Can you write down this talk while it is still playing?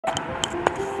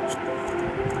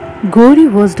Gauri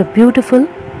was the beautiful,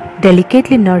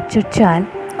 delicately nurtured child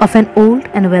of an old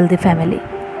and wealthy family.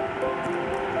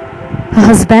 Her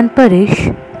husband Parish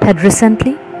had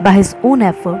recently, by his own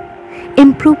effort,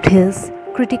 improved his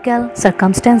critical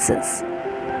circumstances.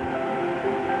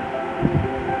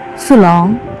 So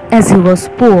long as he was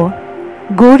poor,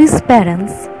 Gauri's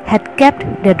parents had kept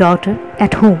their daughter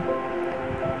at home,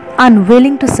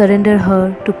 unwilling to surrender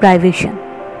her to privation.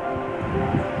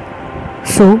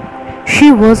 So,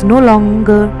 she was no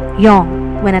longer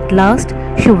young when at last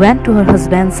she went to her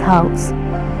husband's house.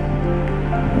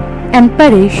 And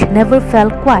Parish never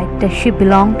felt quite that she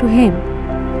belonged to him.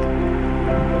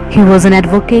 He was an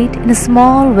advocate in a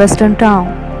small western town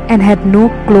and had no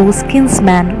close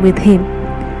kinsman with him.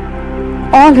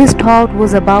 All his thought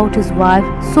was about his wife,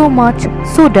 so much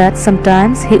so that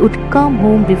sometimes he would come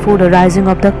home before the rising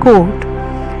of the court.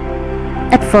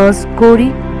 At first,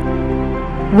 Gauri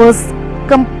was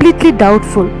completely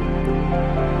doubtful,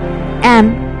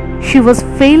 and she was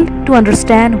failed to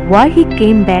understand why he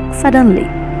came back suddenly.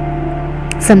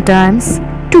 Sometimes,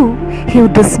 too, he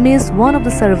would dismiss one of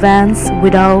the servants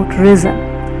without reason.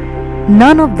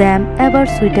 None of them ever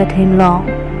suited him long.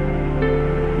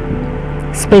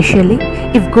 Especially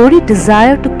if Gauri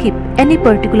desired to keep any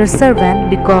particular servant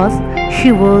because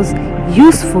she was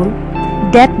useful,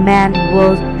 that man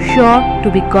was sure to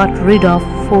be got rid of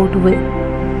forthwith.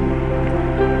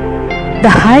 The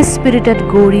high-spirited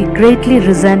Gauri greatly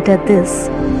resented this,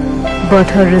 but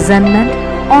her resentment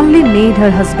only made her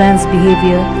husband's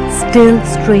behavior still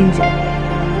stranger.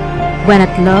 When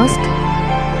at last,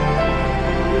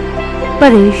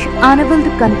 Parish, unable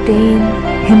to contain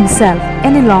himself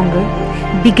any longer,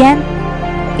 began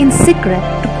in secret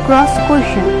to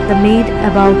cross-question the maid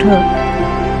about her.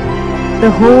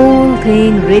 The whole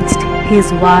thing reached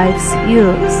his wife's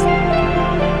ears.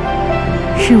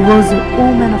 She was a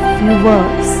woman of few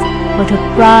words, but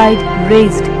her pride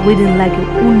raged within like a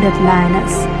wounded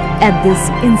lioness at this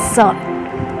insult,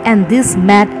 and this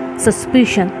mad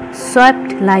suspicion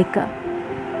swept like a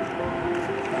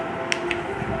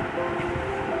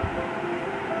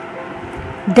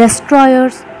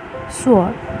destroyer's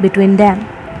sword between them.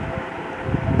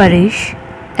 Parish,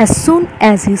 as soon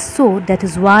as he saw that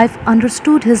his wife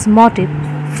understood his motive,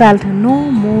 felt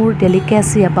no more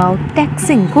delicacy about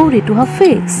taxing Gauri to her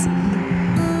face.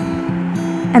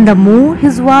 And the more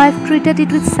his wife treated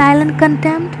it with silent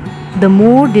contempt, the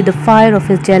more did the fire of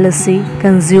his jealousy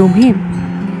consume him.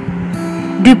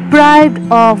 Deprived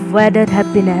of wedded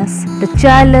happiness, the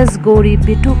childless Gauri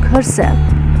betook herself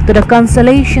to the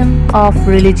consolation of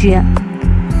religion.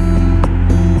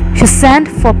 She sent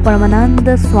for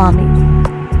Paramananda Swami,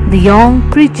 the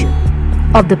young preacher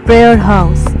of the prayer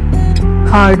house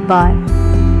hard by,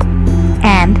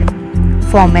 and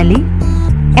formally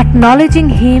acknowledging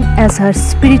him as her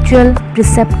spiritual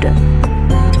preceptor,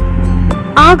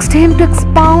 asked him to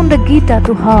expound the Gita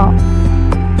to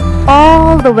her.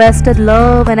 All the wasted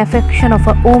love and affection of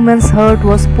a woman's heart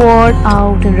was poured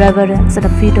out in reverence at the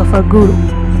feet of her Guru.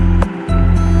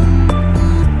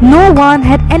 No one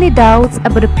had any doubts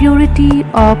about the purity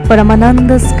of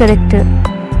Paramananda's character.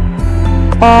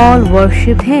 All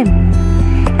worshipped him,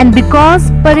 and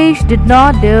because Parish did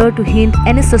not dare to hint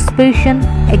any suspicion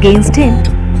against him,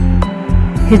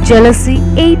 his jealousy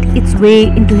ate its way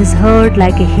into his heart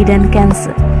like a hidden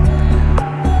cancer.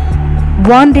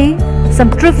 One day,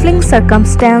 some trifling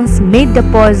circumstance made the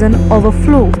poison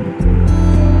overflow.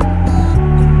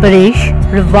 Parish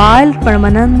reviled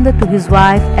Paramananda to his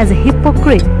wife as a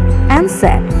hypocrite and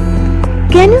said,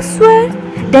 "Can you swear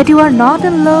that you are not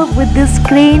in love with this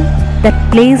crane that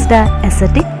plays the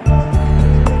ascetic?"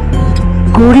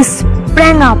 Gauri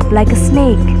sprang up like a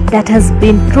snake that has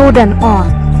been trodden on,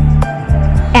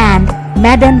 and,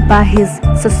 maddened by his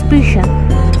suspicion,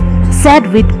 said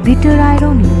with bitter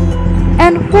irony,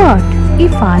 "And what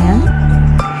if I am?"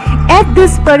 At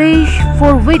this, Parish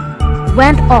forthwith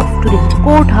went off to the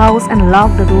courthouse and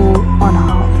locked the door on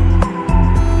her.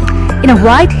 In a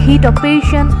white heat of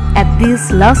passion at this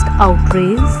last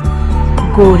outrage,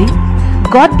 Gauri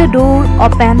got the door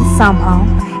open somehow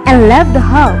and left the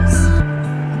house.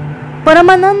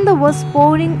 Paramananda was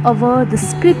poring over the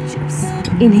scriptures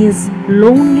in his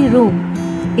lonely room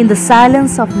in the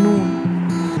silence of noon.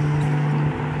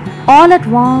 All at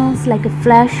once, like a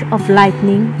flash of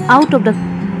lightning out of the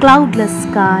cloudless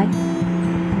sky,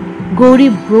 Gauri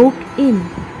broke in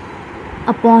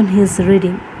upon his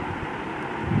reading.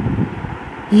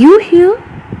 "You here?"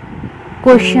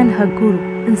 questioned her Guru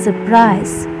in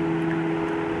surprise.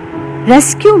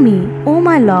 "Rescue me, O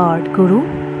my Lord Guru,"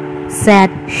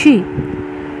 said she.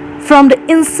 from the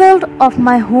insult of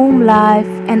my home life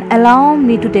and allow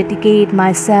me to dedicate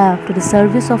myself to the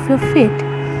service of your feet.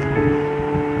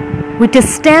 With a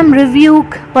stern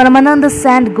rebuke, Paramananda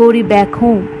sent Gauri back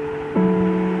home.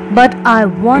 But I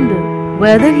wonder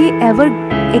whether he ever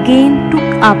again took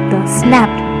up the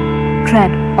snapped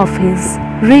thread of his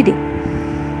reading.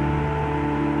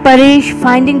 Paresh,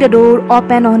 finding the door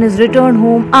open on his return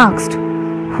home, asked,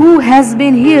 "Who has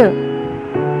been here?"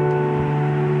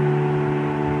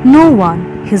 "No one,"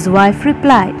 his wife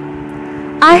replied.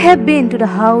 "I have been to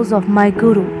the house of my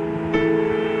guru."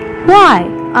 "Why?"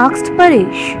 asked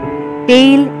Paresh,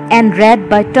 pale and red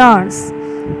by turns.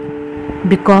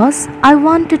 "Because I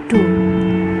wanted to."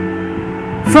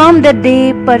 From that day,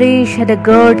 Paresh had a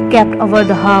guard kept over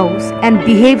the house and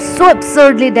behaved so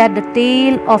absurdly that the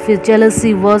tale of his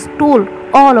jealousy was told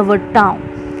all over town.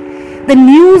 The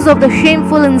news of the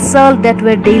shameful insult that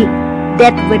were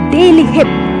daily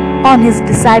heaped on his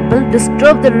disciple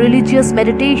disturbed the religious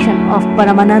meditation of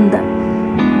Paramananda.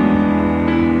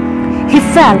 He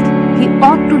felt he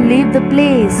ought to leave the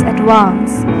place at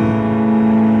once.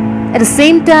 At the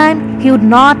same time, he would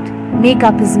not make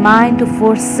up his mind to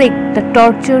forsake the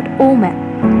tortured woman.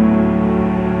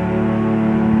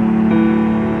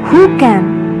 Who can?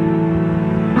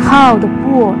 How the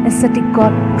poor ascetic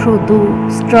got through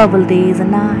those troubled days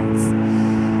and nights.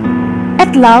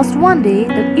 At last one day,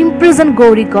 the imprisoned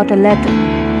Gauri got a letter.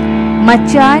 "My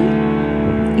child,"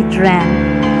 it ran,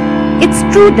 "it's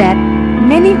true that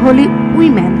many holy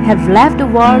women have left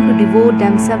the world to devote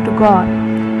themselves to God.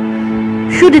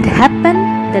 Should it happen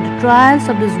that the trials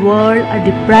of this world are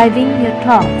depriving your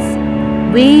thoughts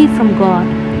away from God,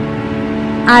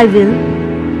 I will,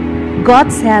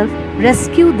 God's help,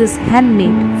 rescue this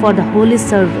handmaid for the holy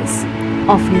service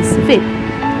of His feet.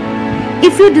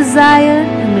 If you desire,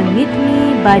 you may meet me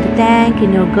by the tank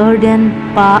in your garden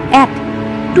at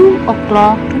 2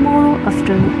 o'clock tomorrow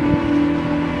afternoon."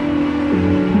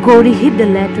 Gauri hid the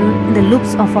letter in the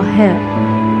loops of her hair.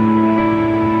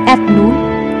 At noon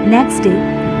next day,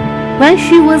 when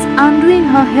she was undoing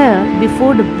her hair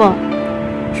before the bath,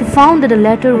 she found that the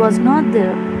letter was not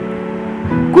there.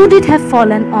 Could it have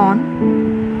fallen on?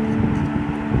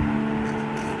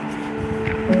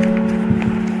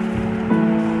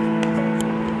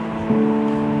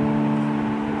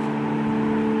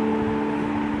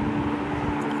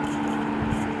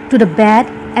 To the bed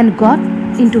and got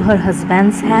into her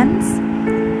husband's hands?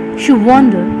 She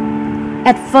wondered.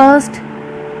 At first,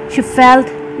 she felt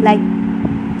like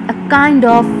a kind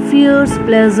of fierce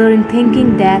pleasure in thinking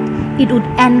that it would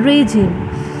enrage him,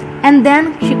 and then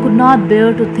she could not bear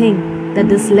to think that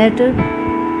this letter,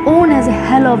 worn as a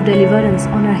halo of deliverance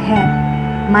on her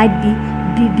head, might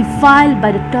be defiled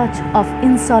by the touch of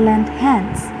insolent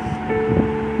hands.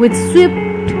 With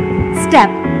swift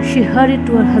step, she hurried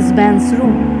to her husband's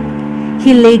room.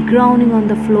 He lay groaning on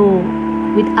the floor,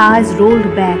 with eyes rolled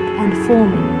back and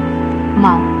foaming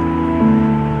mouth.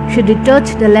 She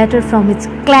detached the letter from its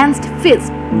clenched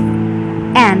fist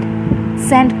and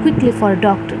sent quickly for a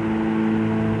doctor.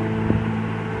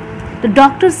 The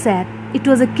doctor said it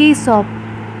was a case of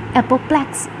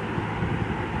apoplexy.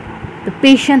 The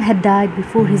patient had died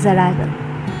before his arrival.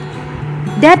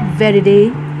 That very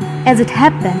day, as it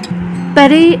happened,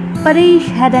 Paresh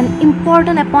had an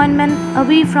important appointment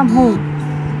away from home.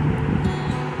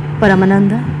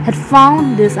 Paramananda had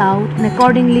found this out and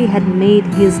accordingly had made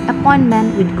his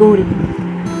appointment with Gauri.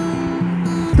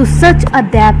 To such a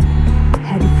depth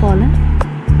had he fallen.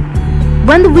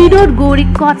 When the widowed Gauri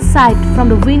caught sight from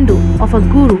the window of her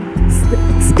guru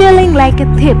stealing like a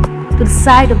thief to the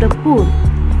side of the pool,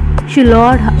 she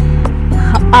lowered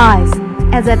her eyes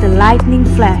as at a lightning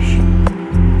flash.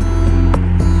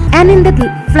 And in that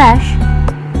flash,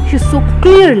 she saw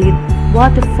clearly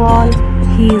what a fall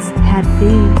his had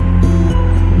been.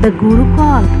 The Guru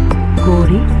called,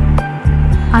 "Gauri,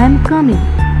 I am coming,"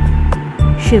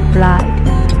 she replied.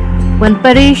 When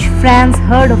Paresh's friends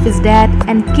heard of his death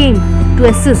and came to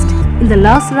assist in the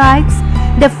last rites,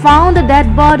 they found the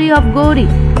dead body of Gauri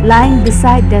lying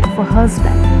beside that of her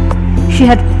husband.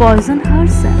 She had poisoned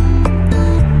herself.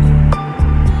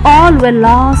 All were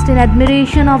lost in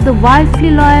admiration of the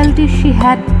wifely loyalty she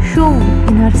had shown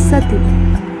in her sati,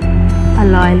 a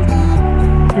loyalty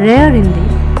rare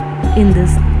indeed in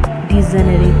these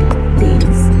degenerate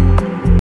days.